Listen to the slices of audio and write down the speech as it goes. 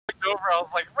over, I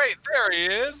was like, wait, there he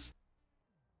is!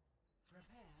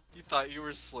 You thought you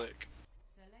were slick.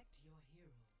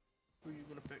 Who are you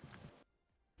gonna pick?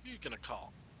 Who are you gonna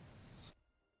call?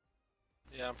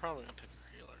 Yeah, I'm probably gonna pick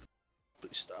a healer.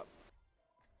 Please stop.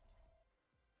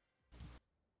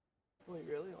 Wait,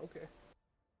 really? Okay.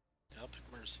 Yeah, I'll pick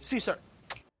Mercy. Caesar!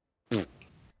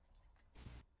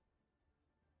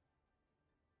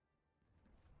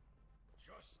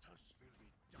 Justice will be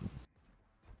done.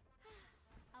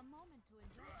 A moment to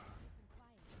enjoy peace and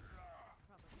quiet.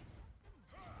 Probably.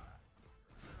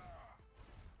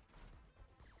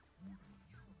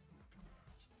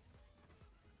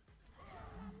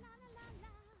 La la la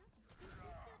la. Du, du,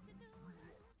 du, du.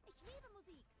 Ich liebe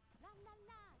Musik. La la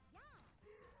la. Ja.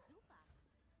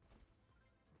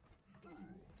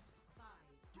 Super. 5,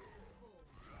 4,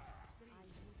 3. Are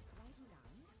you quite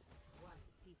done? One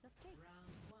piece of cake.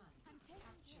 Round 1. I'm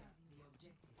taking care. The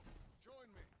objective. Join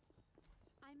me.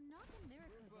 I'm not a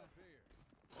miracle Move up worker. here.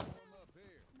 Come up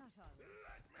here. Not always.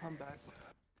 I'm back.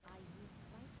 Are you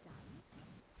quite done?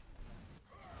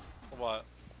 What?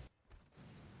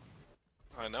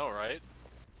 I know, right?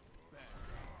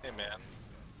 Hey, man.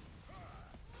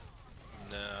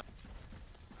 No.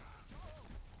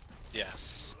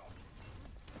 Yes.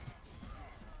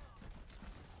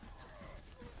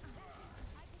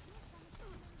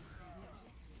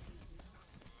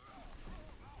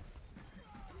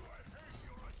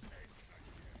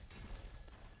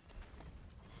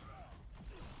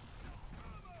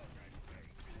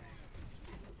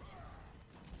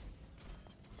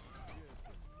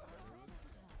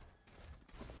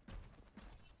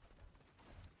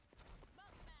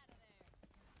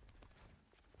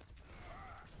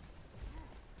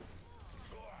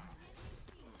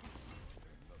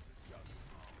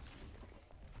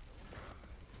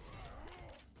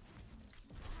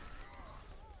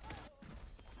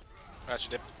 Gotcha,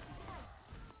 Dip.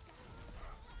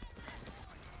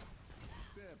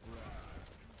 Step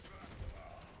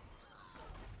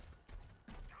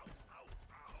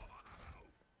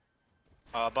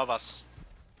right. Above us.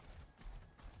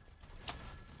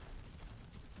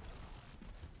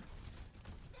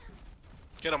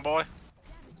 Get him, boy.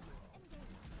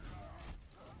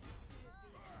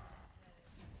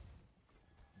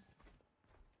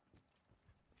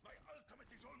 My ultimate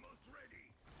is almost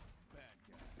ready. Bad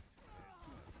guys.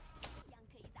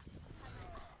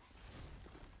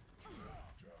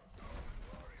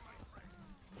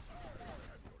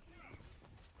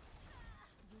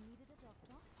 You needed a doctor?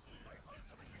 My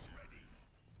ultimate is ready.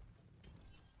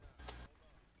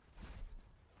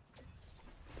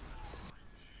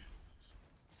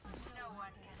 No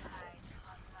one can hide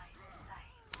from my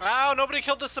sight. Ow, nobody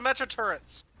killed the Symmetra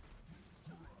turrets!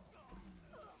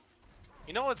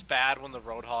 You know what's bad when the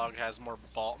Roadhog has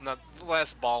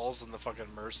less balls than the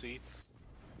fucking Mercy?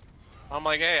 I'm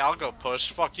like, hey, I'll go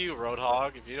push. Fuck you,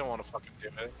 Roadhog, if you don't want to fucking do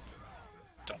it.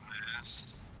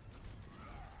 Dumbass.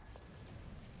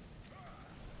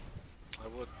 I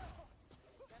would.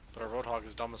 But our Roadhog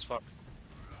is dumb as fuck.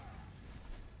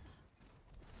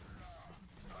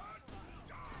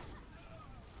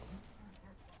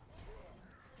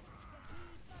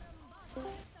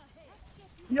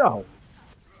 Yo,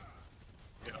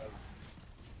 You know,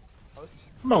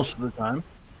 most of the time.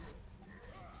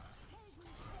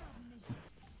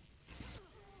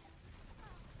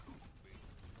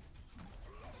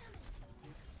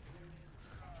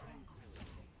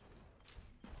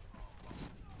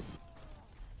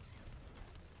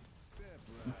 Step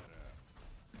right up.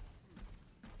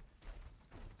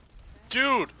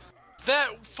 dude!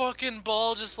 That fucking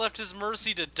ball just left his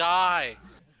Mercy to die!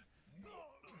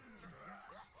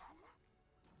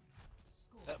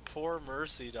 That poor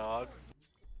Mercy, dog.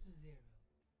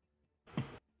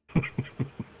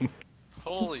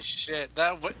 Holy shit!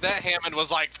 That Hammond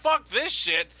was like, "Fuck this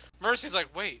shit." Mercy's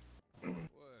like, "Wait, Well,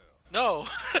 no,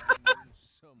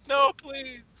 some no,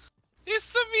 please,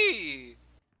 it's me."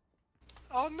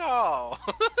 Oh no. All the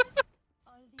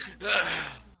can't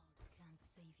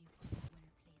save you from a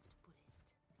well-placed bullet.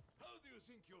 How do you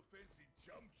think your fancy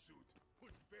jumpsuit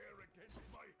would fare against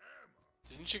my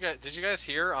hammer? Did you guys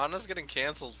hear? Anna's getting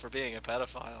canceled for being a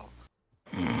pedophile.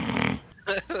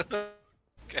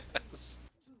 Guess.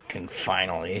 Can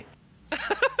finally.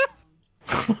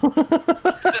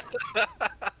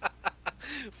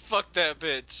 Fuck that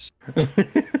bitch. To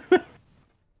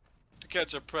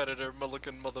catch a predator,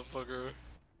 looking motherfucker.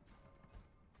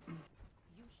 You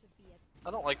should be at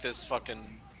I don't like this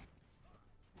fucking.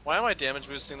 Why am I damage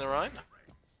boosting the Rhine?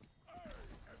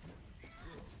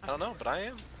 I don't know, but I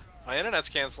am. My internet's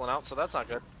canceling out, so that's not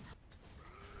good.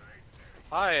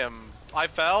 I am I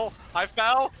fell. I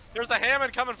fell. There's a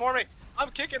Hammond coming for me. I'm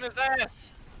kicking his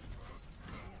ass.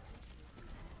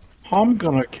 I'm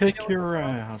gonna kick your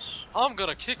ass. I'm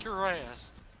gonna kick your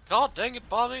ass. God dang it,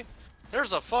 Bobby.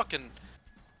 There's a fucking...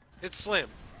 It's Slim.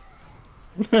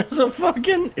 There's a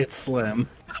fucking... It's Slim.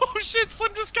 Oh shit,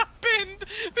 Slim just got pinned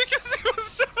because he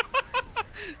was...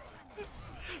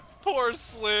 Poor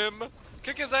Slim.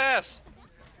 Kick his ass.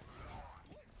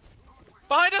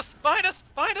 Behind us! Behind us!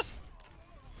 Behind us!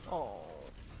 Oh.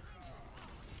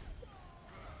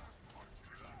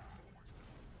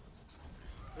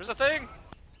 There's a thing!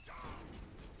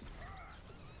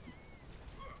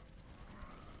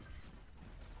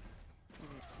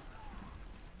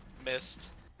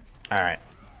 Missed. Alright,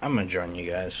 I'm gonna join you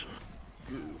guys.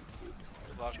 Good.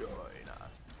 Good luck. Join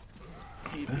us.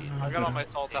 I got all my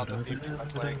salt out this evening by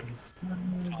playing.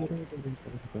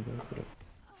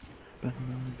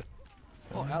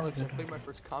 Oh, Alex, I played my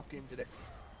first comp game today.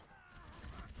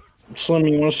 Slim,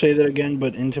 you wanna say that again,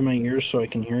 but into my ears so I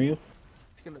can hear you?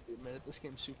 It's gonna be a minute. This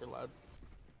game's super loud.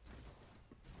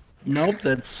 Nope,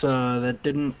 that's, that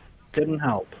didn't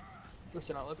help.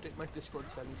 Listen, I'll update my Discord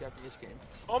settings after this game.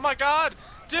 Oh my god!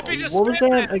 Dippy just What was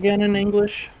spammed that it! again in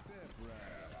English?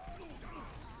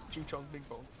 Ching chong bing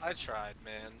bong. I tried,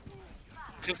 man.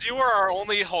 Cause you were our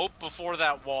only hope before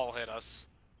that wall hit us.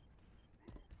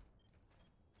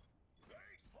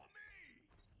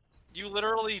 You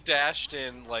literally dashed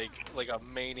in like a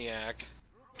maniac.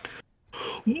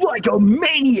 Like a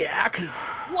maniac!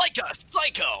 Like a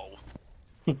psycho!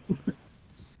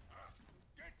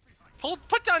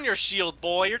 Put down your shield,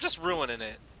 boy. You're just ruining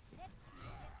it.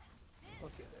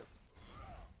 Okay,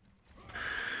 there.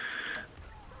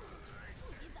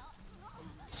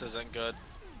 This isn't good.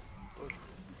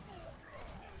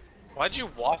 Why'd you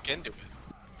walk into it?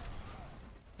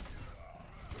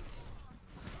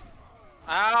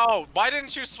 Ow! Why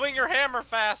didn't you swing your hammer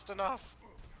fast enough?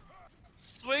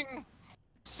 Swing!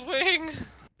 Swing!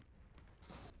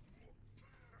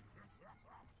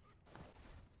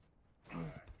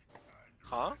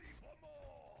 Huh?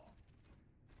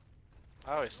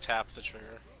 I always tap the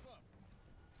trigger.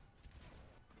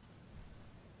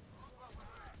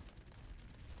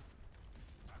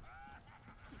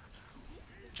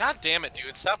 God damn it,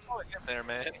 dude. Stop going in there,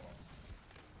 man.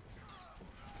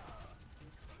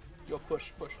 Yo,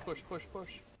 push, push, push, push,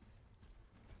 push.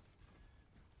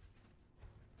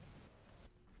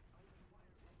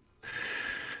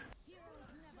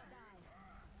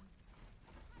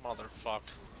 Motherfuck.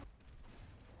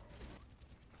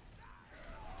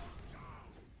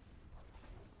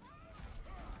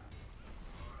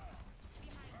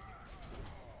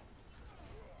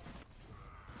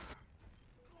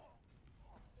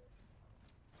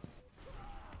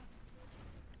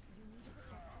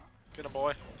 Get him,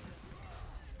 boy.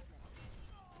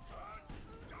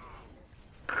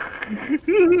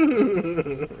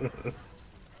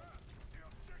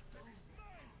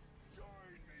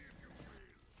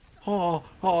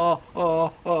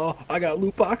 I got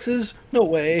loot boxes? No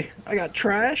way. I got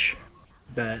trash?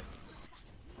 Bet.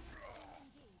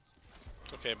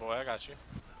 Okay, boy, I got you.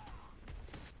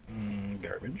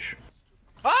 Garbage.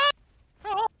 Ah!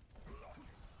 Oh!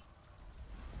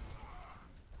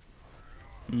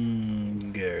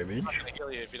 Garbage. I'm not gonna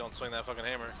kill you if you don't swing that fucking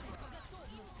hammer.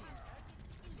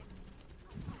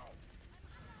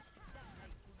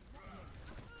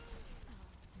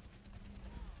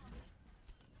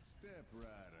 Step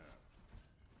right up.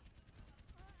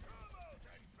 Come out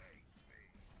and face me.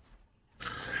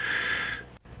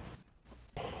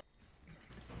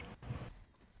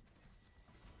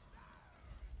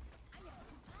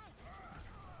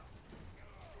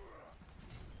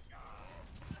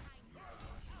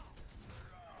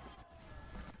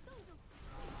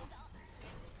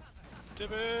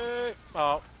 Dippy!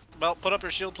 Oh, well, put up your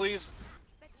shield, please.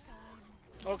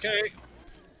 Okay.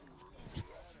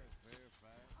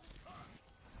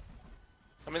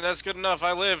 I mean, that's good enough.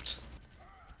 I lived.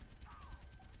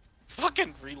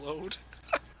 Fucking reload.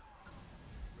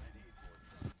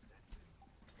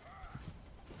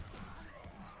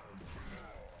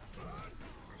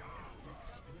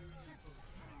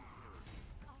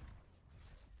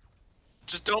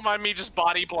 Just don't mind me just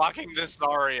body blocking this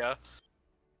Zarya.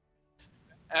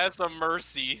 As a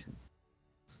mercy.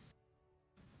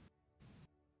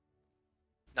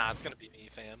 Nah, it's gonna be me,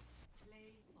 fam.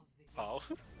 Oh.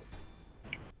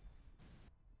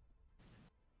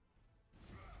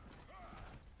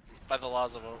 By the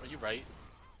laws of... Are you right?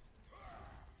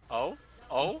 Oh?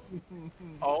 Oh?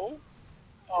 Oh?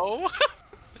 Oh?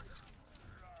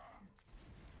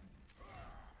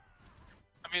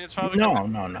 I mean, it's probably...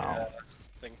 No.